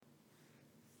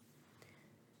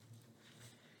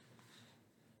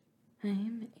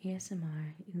I'm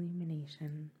ASMR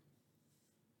Illumination,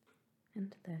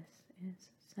 and this is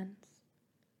Sense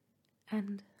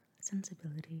and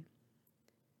Sensibility,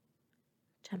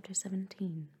 Chapter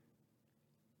 17.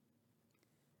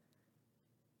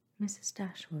 Mrs.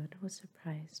 Dashwood was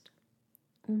surprised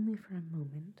only for a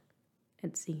moment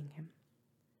at seeing him,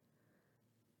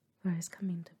 for his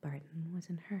coming to Barton was,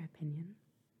 in her opinion,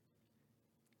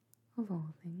 of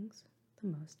all things, the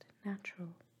most natural.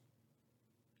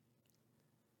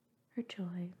 Her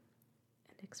joy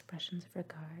and expressions of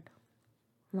regard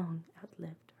long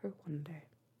outlived her wonder.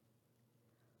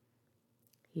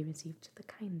 He received the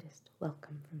kindest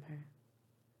welcome from her,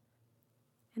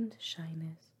 and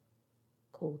shyness,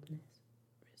 coldness,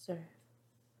 reserve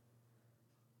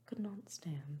could not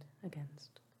stand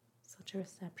against such a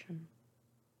reception.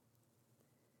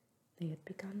 They had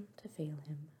begun to fail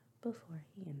him before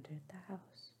he entered the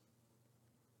house,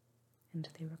 and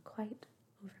they were quite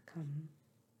overcome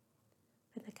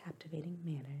by the captivating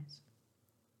manners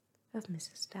of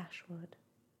Mrs. Dashwood.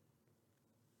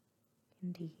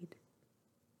 Indeed,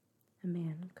 a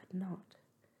man could not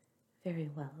very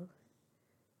well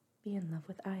be in love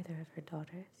with either of her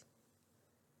daughters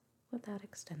without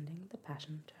extending the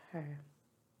passion to her,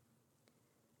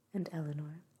 and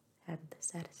Eleanor had the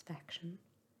satisfaction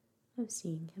of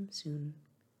seeing him soon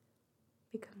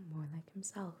become more like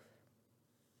himself.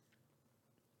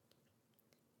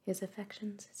 His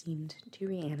affections seemed to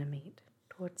reanimate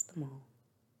towards them all,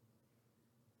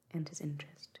 and his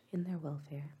interest in their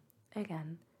welfare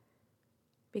again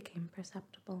became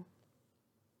perceptible.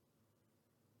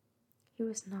 He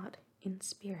was not in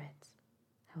spirits,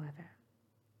 however.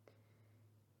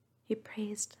 He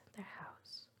praised their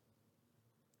house,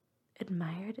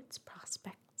 admired its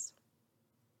prospects,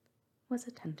 was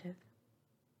attentive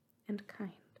and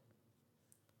kind,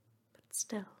 but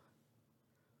still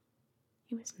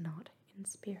he was not in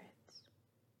spirits.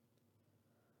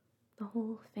 The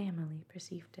whole family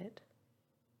perceived it,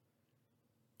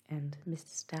 and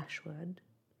Mrs. Dashwood,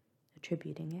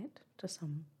 attributing it to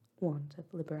some want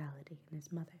of liberality in his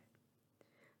mother,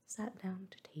 sat down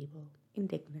to table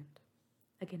indignant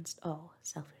against all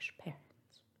selfish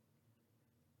parents.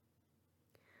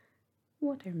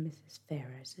 "What are Mrs.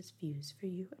 Ferrars's views for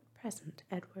you at present,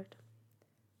 Edward?"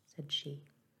 said she,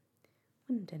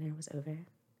 when dinner was over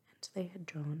and they had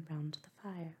drawn round the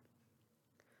fire.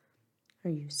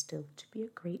 "Are you still to be a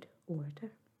great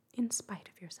orator, in spite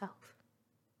of yourself?"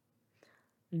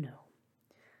 "No.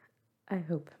 I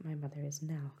hope my mother is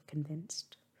now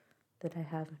convinced that I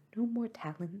have no more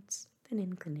talents than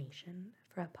inclination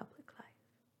for a public life."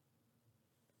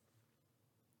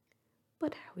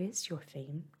 "But how is your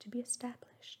fame to be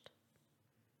established?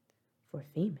 For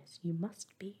famous you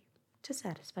must be to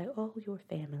satisfy all your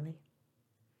family,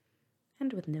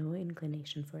 and with no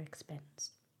inclination for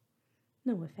expense,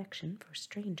 no affection for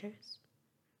strangers,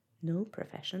 no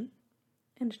profession,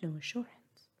 and no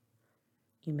assurance.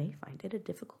 You may find it a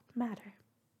difficult matter."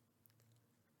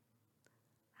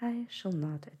 "I shall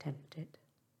not attempt it.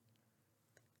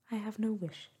 I have no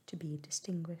wish to be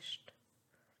distinguished,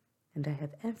 and I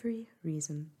have every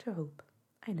reason to hope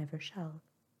I never shall.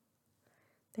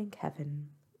 Thank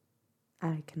heaven,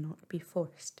 I cannot be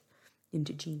forced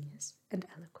into genius and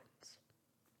eloquence."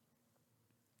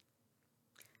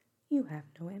 "You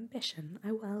have no ambition,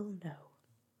 I well know.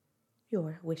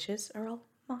 Your wishes are all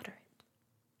moderate."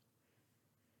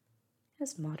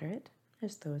 "As moderate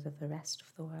as those of the rest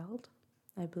of the world,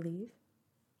 I believe.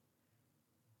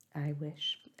 I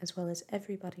wish, as well as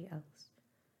everybody else,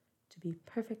 to be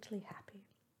perfectly happy.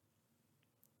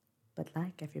 But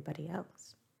like everybody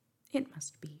else, it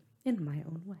must be in my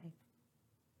own way.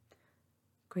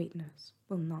 Greatness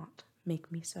will not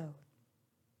make me so."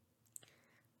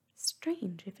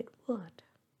 "Strange if it would,"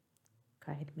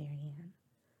 cried Marianne.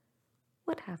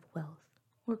 "What have wealth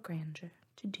or grandeur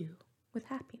to do with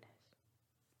happiness?"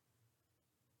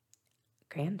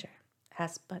 "Grandeur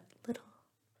has but little,"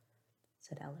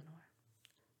 said Eleanor,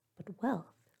 "but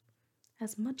wealth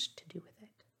has much to do with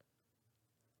it."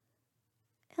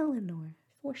 "Eleanor,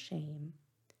 for shame,"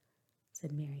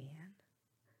 said Marianne.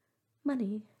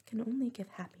 "Money can only give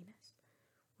happiness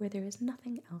where there is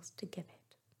nothing else to give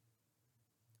it.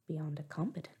 Beyond a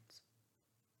competence,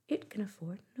 it can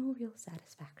afford no real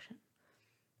satisfaction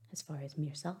as far as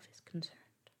mere self is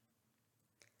concerned."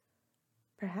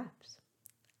 "Perhaps,"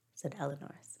 said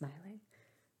Eleanor, smiling,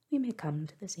 "we may come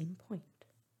to the same point.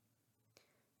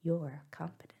 Your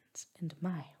competence and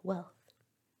my wealth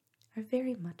are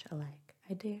very much alike,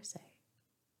 I dare say.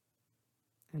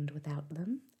 And without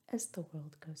them, as the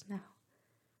world goes now,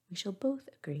 we shall both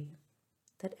agree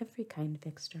that every kind of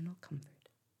external comfort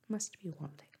must be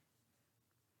wanting.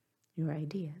 Your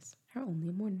ideas are only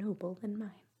more noble than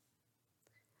mine.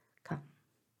 Come,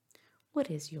 what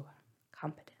is your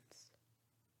competence?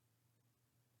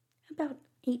 About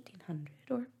 1,800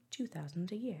 or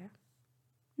 2,000 a year.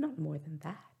 Not more than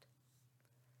that.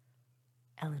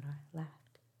 Eleanor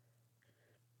laughed.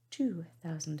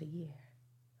 2,000 a year.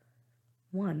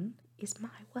 One is my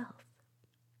wealth.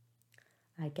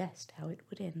 I guessed how it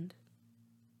would end.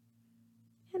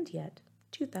 And yet,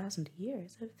 2,000 a year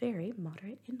is a very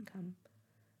moderate income,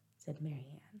 said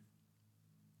Marianne.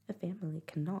 A family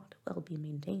cannot well be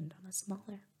maintained on a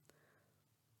smaller.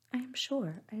 I am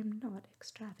sure I am not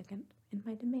extravagant in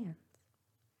my demands.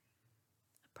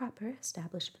 A proper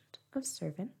establishment of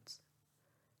servants,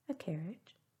 a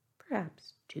carriage,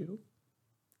 perhaps two,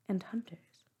 and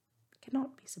hunters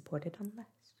cannot be supported on less.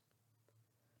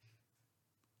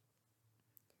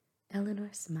 Eleanor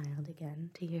smiled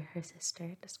again to hear her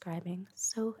sister describing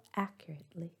so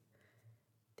accurately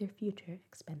their future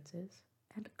expenses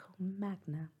and cum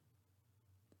magna.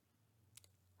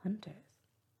 Hunters,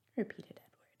 repeated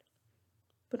Edward.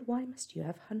 But why must you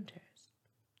have hunters?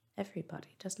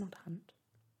 Everybody does not hunt.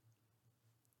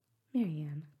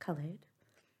 Marianne colored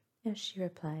as she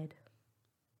replied,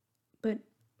 But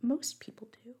most people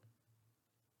do.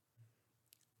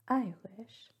 I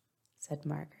wish, said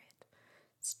Margaret,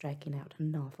 striking out a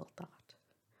novel thought,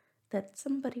 that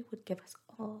somebody would give us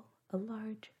all a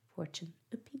large fortune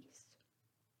apiece.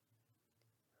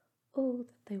 Oh,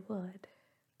 that they would,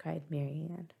 cried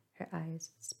Marianne, her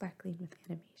eyes sparkling with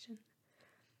animation,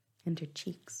 and her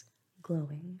cheeks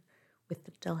glowing with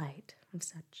the delight of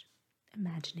such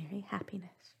imaginary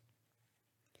happiness.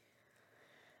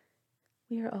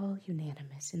 We are all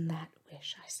unanimous in that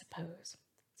wish, I suppose,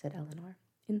 said Eleanor,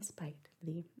 in spite of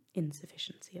the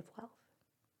insufficiency of wealth.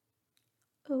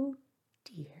 Oh,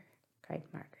 dear, cried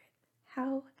Margaret,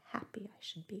 how happy I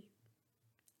should be.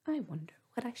 I wonder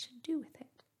what I should do with it.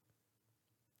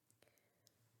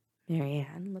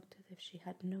 Marianne looked as if she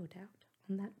had no doubt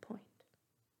on that point.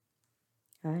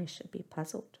 I should be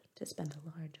puzzled to spend a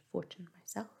large fortune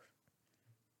myself,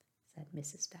 said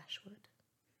Mrs. Dashwood,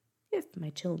 if my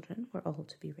children were all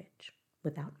to be rich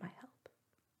without my help.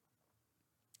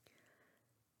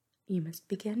 You must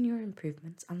begin your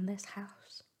improvements on this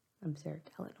house, observed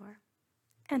Eleanor,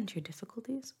 and your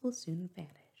difficulties will soon vanish.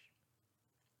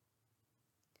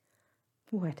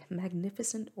 What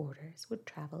magnificent orders would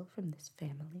travel from this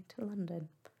family to London,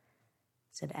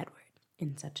 said Edward,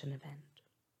 in such an event.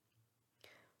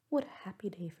 What a happy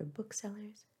day for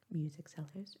booksellers, music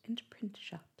sellers, and print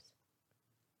shops.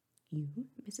 You,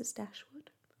 Mrs.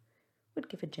 Dashwood, would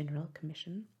give a general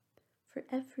commission for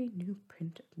every new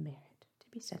print of merit to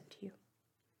be sent to you.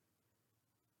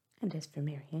 And as for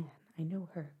Marianne, I know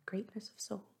her greatness of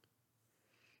soul.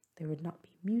 There would not be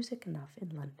music enough in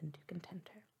London to content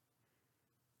her.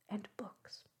 And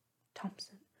books,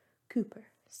 Thomson, Cooper,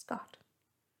 Scott.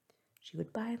 She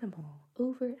would buy them all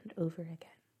over and over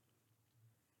again.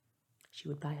 She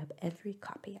would buy up every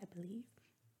copy, I believe,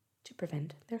 to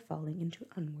prevent their falling into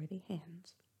unworthy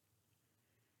hands.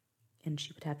 And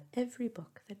she would have every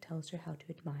book that tells her how to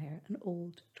admire an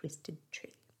old twisted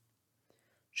tree.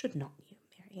 Should not you,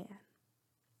 Marianne?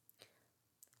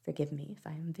 Forgive me if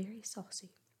I am very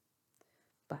saucy,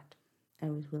 but I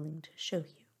was willing to show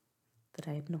you that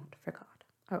I had not forgot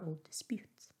our old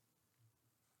disputes.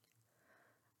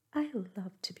 I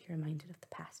love to be reminded of the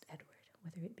past, Edward,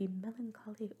 whether it be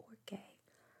melancholy or gay.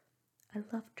 I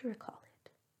love to recall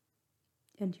it,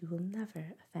 and you will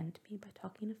never offend me by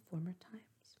talking of former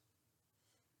times.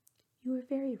 You are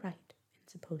very right in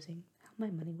supposing how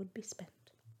my money would be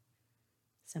spent.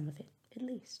 Some of it, at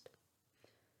least.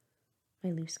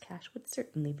 My loose cash would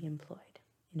certainly be employed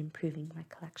in improving my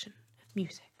collection of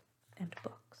music and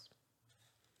books.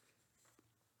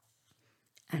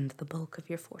 And the bulk of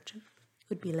your fortune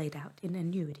would be laid out in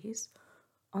annuities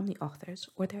on the authors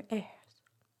or their heirs.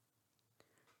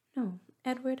 No,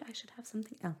 Edward, I should have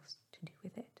something else to do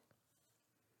with it.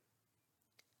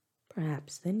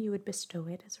 Perhaps then you would bestow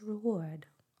it as a reward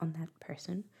on that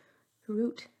person who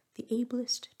wrote the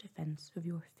ablest defense of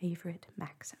your favorite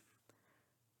maxim,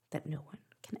 that no one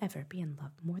can ever be in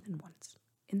love more than once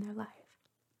in their life.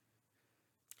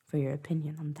 For your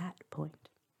opinion on that point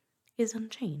is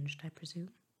unchanged, I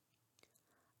presume.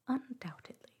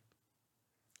 Undoubtedly.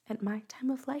 At my time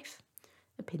of life,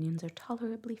 opinions are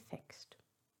tolerably fixed.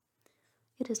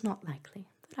 It is not likely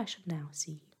that I should now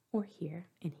see or hear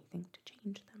anything to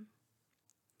change them.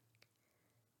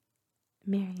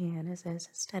 Marianne is as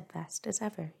steadfast as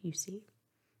ever, you see,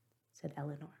 said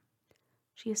Eleanor.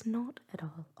 She is not at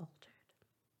all altered.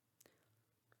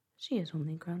 She has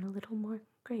only grown a little more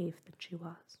grave than she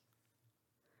was.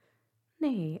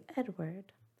 Nay,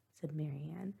 Edward, said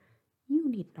Marianne, you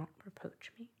need not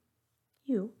reproach me.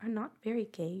 You are not very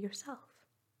gay yourself.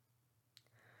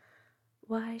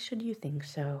 Why should you think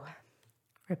so?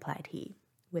 Replied he,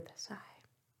 with a sigh.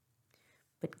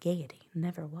 But gaiety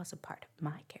never was a part of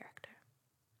my character.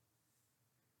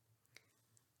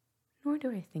 Nor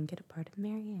do I think it a part of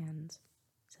Marianne's,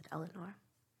 said Eleanor.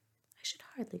 I should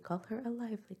hardly call her a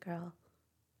lively girl.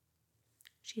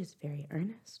 She is very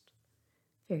earnest,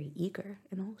 very eager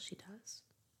in all she does,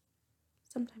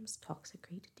 sometimes talks a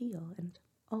great deal, and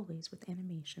always with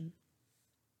animation.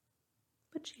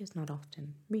 But she is not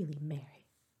often really merry.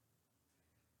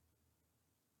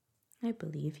 I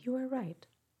believe you are right,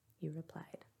 you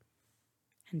replied,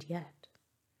 and yet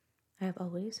I have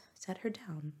always set her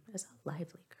down as a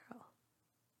lively girl.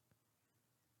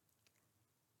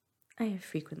 I have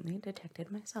frequently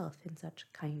detected myself in such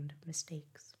kind of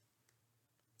mistakes,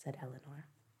 said Eleanor,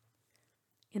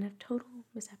 in a total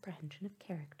misapprehension of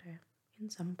character in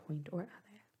some point or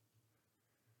other,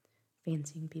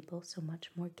 fancying people so much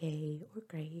more gay or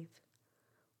grave,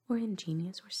 or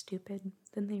ingenious or stupid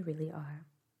than they really are,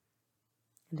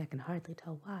 and I can hardly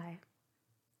tell why,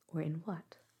 or in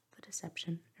what the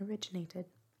deception originated.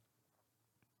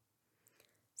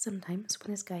 Sometimes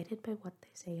one is guided by what they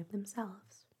say of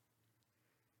themselves,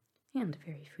 and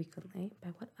very frequently by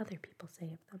what other people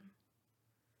say of them,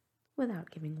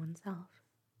 without giving oneself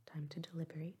time to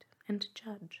deliberate and to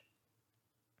judge.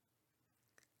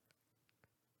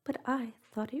 But I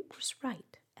thought it was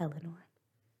right, Eleanor,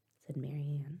 said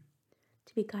Marianne,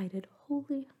 to be guided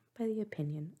wholly by the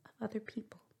opinion of other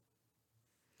people.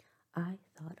 I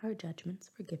thought our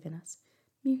judgments were given us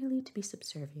merely to be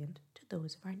subservient to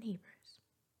those of our neighbors.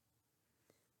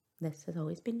 This has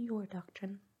always been your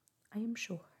doctrine, I am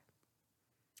sure.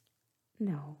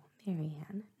 No,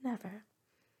 Marianne, never.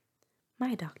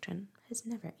 My doctrine has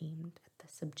never aimed at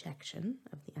the subjection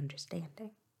of the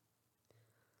understanding.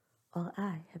 All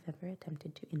I have ever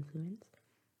attempted to influence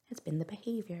has been the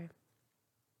behavior.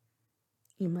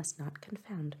 You must not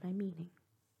confound my meaning.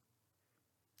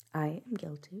 I am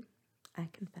guilty, I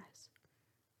confess,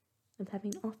 of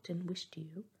having often wished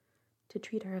you to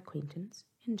treat our acquaintance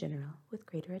in general with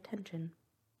greater attention.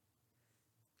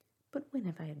 But when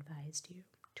have I advised you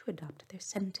to adopt their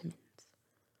sentiments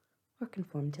or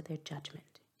conform to their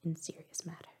judgment in serious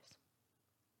matters?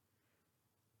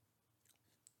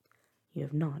 You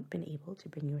have not been able to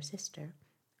bring your sister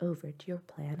over to your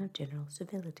plan of general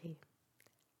civility,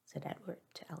 said Edward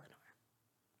to Eleanor.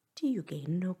 Do you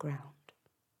gain no ground?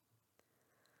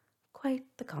 Quite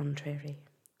the contrary,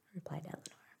 replied Eleanor,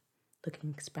 looking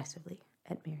expressively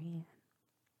at Marianne.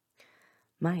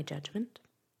 My judgment,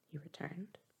 he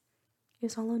returned,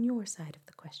 is all on your side of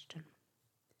the question,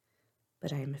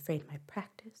 but I am afraid my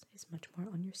practice is much more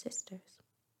on your sister's.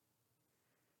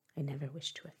 I never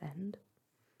wish to offend,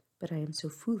 but I am so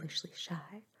foolishly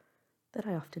shy that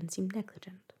I often seem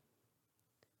negligent,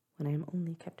 when I am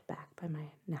only kept back by my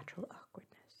natural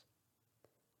awkwardness.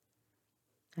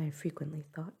 I have frequently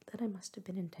thought that I must have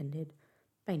been intended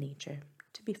by nature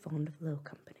to be fond of low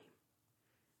company.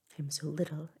 I am so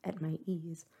little at my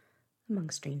ease among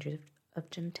strangers of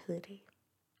gentility.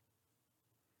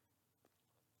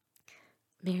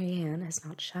 Marianne has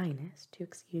not shyness to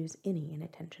excuse any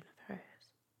inattention of hers,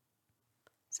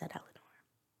 said Eleanor.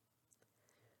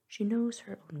 She knows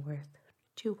her own worth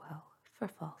too well for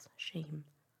false shame,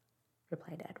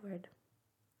 replied Edward.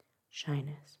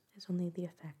 Shyness is only the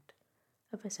effect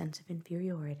of a sense of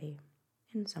inferiority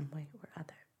in some way or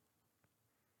other.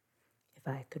 If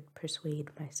I could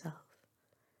persuade myself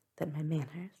that my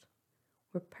manners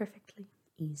were perfectly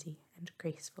easy and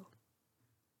graceful,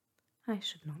 I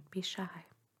should not be shy.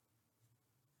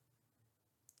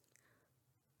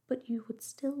 But you would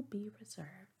still be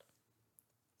reserved,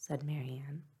 said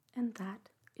Marianne, and that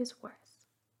is worse.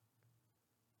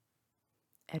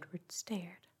 Edward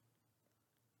stared.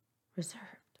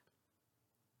 Reserved?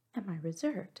 Am I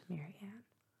reserved, Marianne?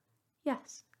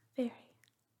 Yes, very.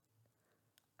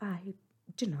 I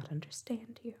do not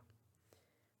understand you,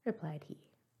 replied he,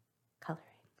 coloring.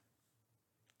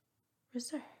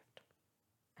 Reserved?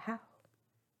 How?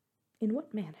 In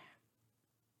what manner?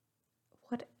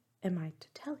 What am I to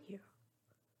tell you?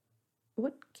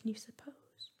 What can you suppose?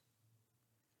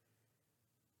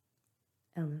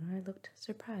 Eleanor looked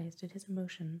surprised at his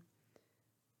emotion,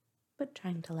 but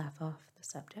trying to laugh off the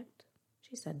subject,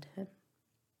 she said to him,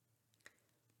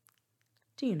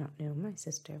 Do you not know my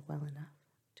sister well enough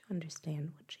to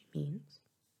understand what she means?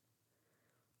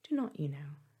 Do not you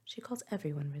know she calls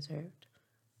everyone reserved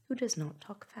who does not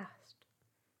talk fast,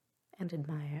 and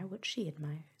admire what she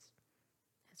admires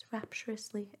as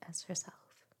rapturously as herself?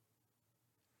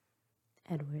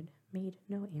 Edward made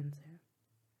no answer.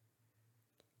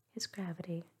 His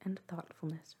gravity and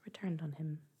thoughtfulness returned on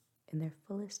him in their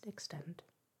fullest extent,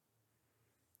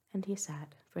 and he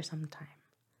sat for some time,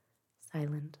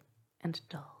 silent and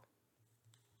dull.